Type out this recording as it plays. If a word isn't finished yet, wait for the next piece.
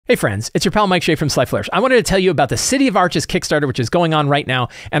Hey friends, it's your pal Mike Shea from Flourish. I wanted to tell you about the City of Arches Kickstarter, which is going on right now,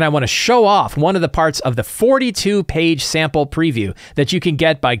 and I want to show off one of the parts of the 42-page sample preview that you can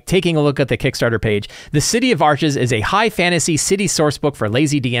get by taking a look at the Kickstarter page. The City of Arches is a high fantasy city sourcebook for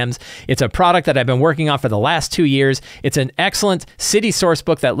lazy DMs. It's a product that I've been working on for the last 2 years. It's an excellent city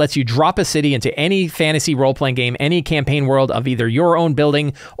sourcebook that lets you drop a city into any fantasy role-playing game, any campaign world of either your own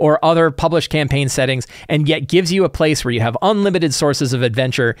building or other published campaign settings, and yet gives you a place where you have unlimited sources of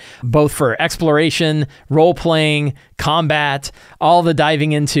adventure, both for exploration, role-playing, combat, all the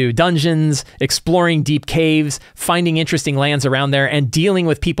diving into dungeons, exploring deep caves, finding interesting lands around there, and dealing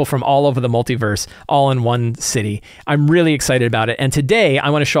with people from all over the multiverse, all in one city. I'm really excited about it. And today,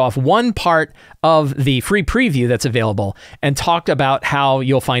 I want to show off one part of the free preview that's available and talk about how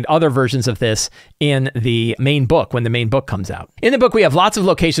you'll find other versions of this in the main book when the main book comes out. In the book, we have lots of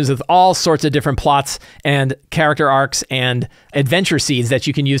locations with all sorts of different plots and character arcs and adventure seeds that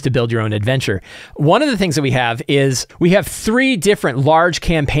you can use to build your own adventure. One of the things that we have is we have 3 different large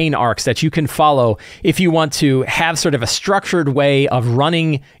campaign arcs that you can follow if you want to have sort of a structured way of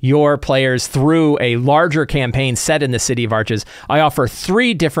running your players through a larger campaign set in the City of Arches. I offer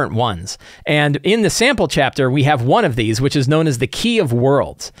 3 different ones. And in the sample chapter, we have one of these, which is known as the Key of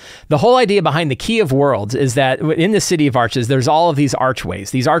Worlds. The whole idea behind the Key of Worlds is that in the City of Arches, there's all of these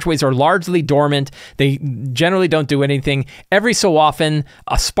archways. These archways are largely dormant. They generally don't do anything. Every so often,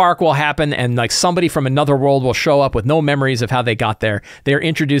 a spark will happen and like somebody from another world will show up with no memories of how they got there. They're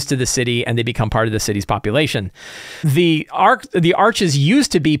introduced to the city and they become part of the city's population. The arches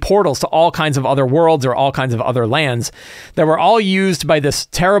used to be portals to all kinds of other worlds or all kinds of other lands that were all used by this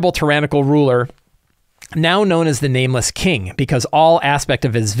terrible tyrannical ruler, now known as the Nameless King, because all aspect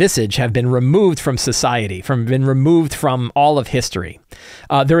of his visage have been removed from society, been removed from all of history.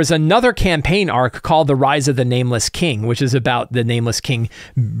 There is another campaign arc called The Rise of the Nameless King, which is about the Nameless King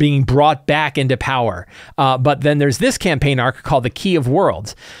being brought back into power. But then there's this campaign arc called The Key of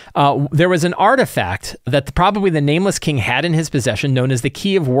Worlds. There was an artifact that probably the Nameless King had in his possession known as the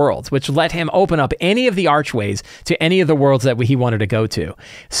Key of Worlds, which let him open up any of the archways to any of the worlds that he wanted to go to.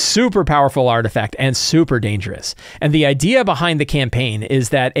 Super powerful artifact and super dangerous. And the idea behind the campaign is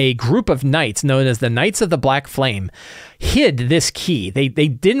that a group of knights known as the Knights of the Black Flame hid this key. They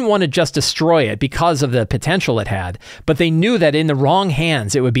didn't want to just destroy it because of the potential it had, but they knew that in the wrong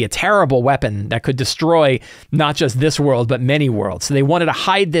hands, it would be a terrible weapon that could destroy not just this world, but many worlds. So they wanted to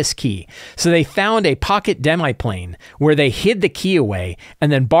hide this key. So they found a pocket demiplane where they hid the key away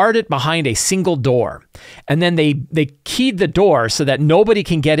and then barred it behind a single door. And then they keyed the door so that nobody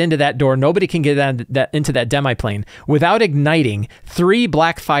can get into that door, nobody can get into that demiplane without igniting 3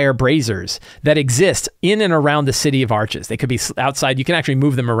 black fire braziers that exist in and around the City of Arches. They could be outside. You can actually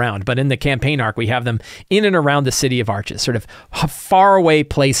move them around, but in the campaign arc, we have them in and around the City of Arches, sort of far away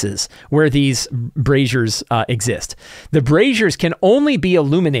places where these braziers exist. The braziers can only be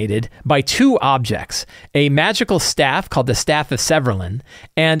illuminated by 2 objects, a magical staff called the Staff of Severlin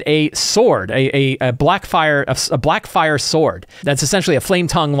and a sword, a black fire sword. That's essentially a flame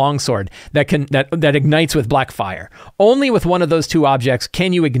tongue longsword that ignites with black fire. Only with one of those 2 objects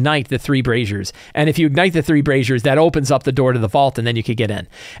can you ignite the 3 braziers. And if you ignite the 3 braziers, that opens up the door to the vault and then you could get in.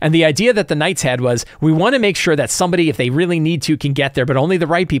 And the idea that the knights had was, we want to make sure that somebody, if they really need to, can get there, but only the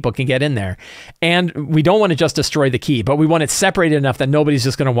right people can get in there. And we don't want to just destroy the key, but we want it separated enough that nobody's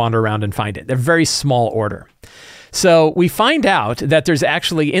just going to wander around and find it. They're very small order. So we find out that there's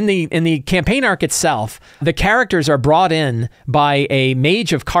actually, in the campaign arc itself, the characters are brought in by a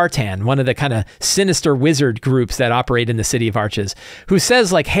mage of Cartan, one of the kind of sinister wizard groups that operate in the City of Arches, who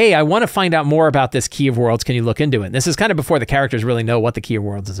says like, hey, I want to find out more about this Key of Worlds. Can you look into it? And this is kind of before the characters really know what the Key of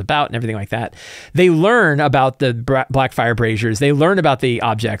Worlds is about and everything like that. They learn about the black fire braziers. They learn about the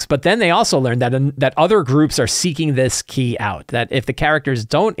objects, but then they also learn that other groups are seeking this key out, that if the characters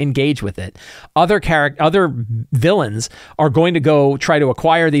don't engage with it, other villains are going to go try to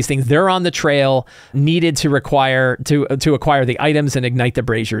acquire these things. They're on the trail, needed to acquire the items and ignite the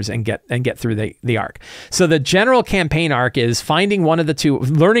braziers and get through the arc. So the general campaign arc is finding one of the 2,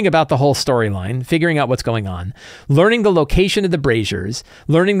 learning about the whole storyline, figuring out what's going on, learning the location of the braziers,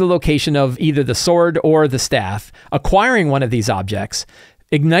 learning the location of either the sword or the staff, acquiring one of these objects,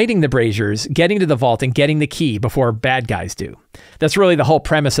 igniting the braziers, getting to the vault, and getting the key before bad guys do. That's really the whole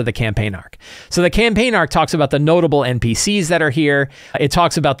premise of the campaign arc. So the campaign arc talks about the notable NPCs that are here. It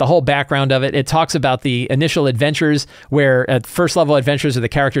talks about the whole background of it. It talks about the initial adventures where at first level adventures where the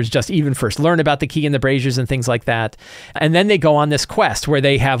characters just even first learn about the key and the braziers and things like that. And then they go on this quest where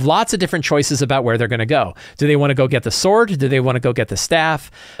they have lots of different choices about where they're going to go. Do they want to go get the sword? Do they want to go get the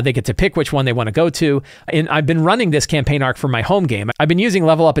staff? They get to pick which one they want to go to. And I've been running this campaign arc for my home game. I've been using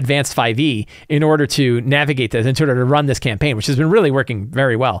Level Up Advanced 5e in order to navigate this, in order to run this campaign, which has been really working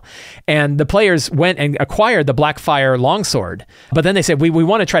very well. And the players went and acquired the Blackfire longsword, but then they said, we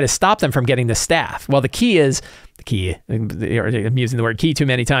want to try to stop them from getting the staff. Well, I'm using the word key too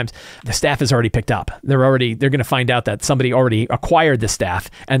many times. The staff is already picked up. They're going to find out that somebody already acquired the staff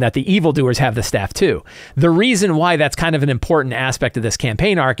and that the evildoers have the staff too. The reason why that's kind of an important aspect of this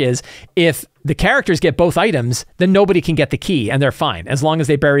campaign arc is if the characters get both items, then nobody can get the key and they're fine. As long as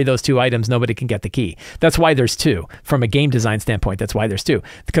they bury those two items, nobody can get the key. That's why there's two. From a game design standpoint, that's why there's two.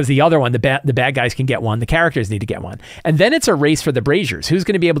 Because the other one, the bad guys can get one, the characters need to get one. And then it's a race for the braziers. Who's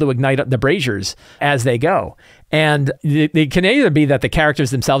going to be able to ignite the braziers as they go? And it can either be that the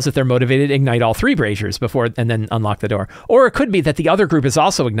characters themselves, if they're motivated, ignite all three braziers before and then unlock the door. Or it could be that the other group is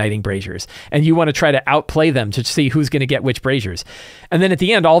also igniting braziers and you want to try to outplay them to see who's going to get which braziers. And then at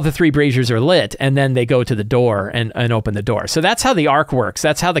the end, all the three braziers are lit and then they go to the door and open the door. So that's how the arc works.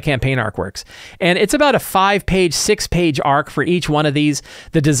 That's how the campaign arc works. And it's about a 5-page, 6-page arc for each one of these.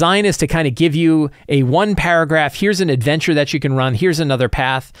 The design is to kind of give you a 1-paragraph, here's an adventure that you can run, here's another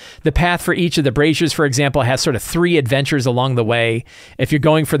path. The path for each of the braziers, for example, has sort of 3 adventures along the way. If you're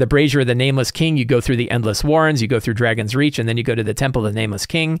going for the brazier of the Nameless King, you go through the Endless Warrens, you go through Dragon's Reach, and then you go to the Temple of the Nameless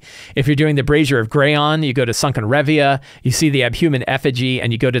King. If you're doing the brazier of Greyon, you go to Sunken Revia, you see the Abhuman Effigy,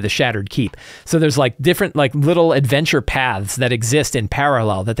 and you go to the Shattered Keep. So there's like different like little adventure paths that exist in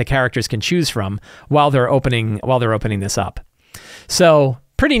parallel that the characters can choose from while they're opening this up. So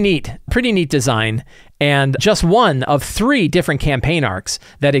pretty neat design, and just one of 3 different campaign arcs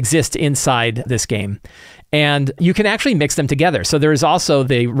that exist inside this game. And you can actually mix them together. So there is also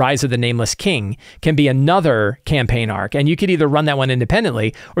the Rise of the Nameless King can be another campaign arc. And you could either run that one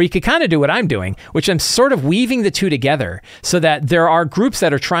independently, or you could kind of do what I'm doing, which I'm sort of weaving the two together so that there are groups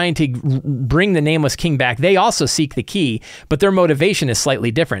that are trying to bring the Nameless King back. They also seek the key, but their motivation is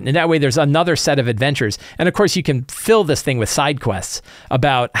slightly different. And that way there's another set of adventures. And of course you can fill this thing with side quests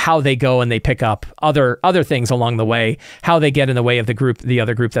about how they go and they pick up other things along the way, how they get in the way of the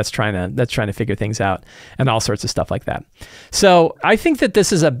other group that's trying to figure things out, and all sorts of stuff like that. So I think that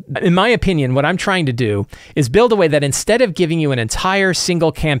this is in my opinion, what I'm trying to do is build a way that instead of giving you an entire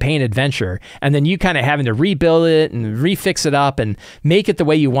single campaign adventure and then you kind of having to rebuild it and refix it up and make it the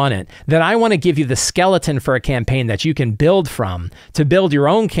way you want it, that I want to give you the skeleton for a campaign that you can build from to build your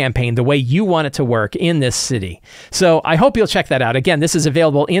own campaign the way you want it to work in this city. So I hope you'll check that out. Again, this is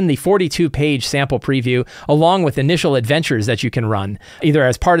available in the 42-page sample preview along with initial adventures that you can run either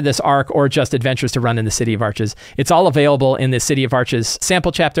as part of this arc or just adventures to run in the City of Arches. It's all available in the City of Arches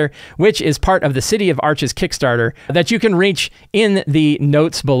sample chapter, which is part of the City of Arches Kickstarter that you can reach in the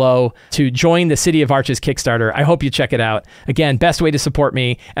notes below to join the City of Arches Kickstarter. I hope you check it out. Again, best way to support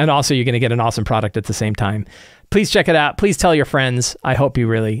me, and also you're going to get an awesome product at the same time. Please check it out. Please tell your friends. I hope you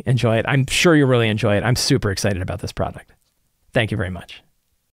really enjoy it. I'm sure you'll really enjoy it. I'm super excited about this product. Thank you very much.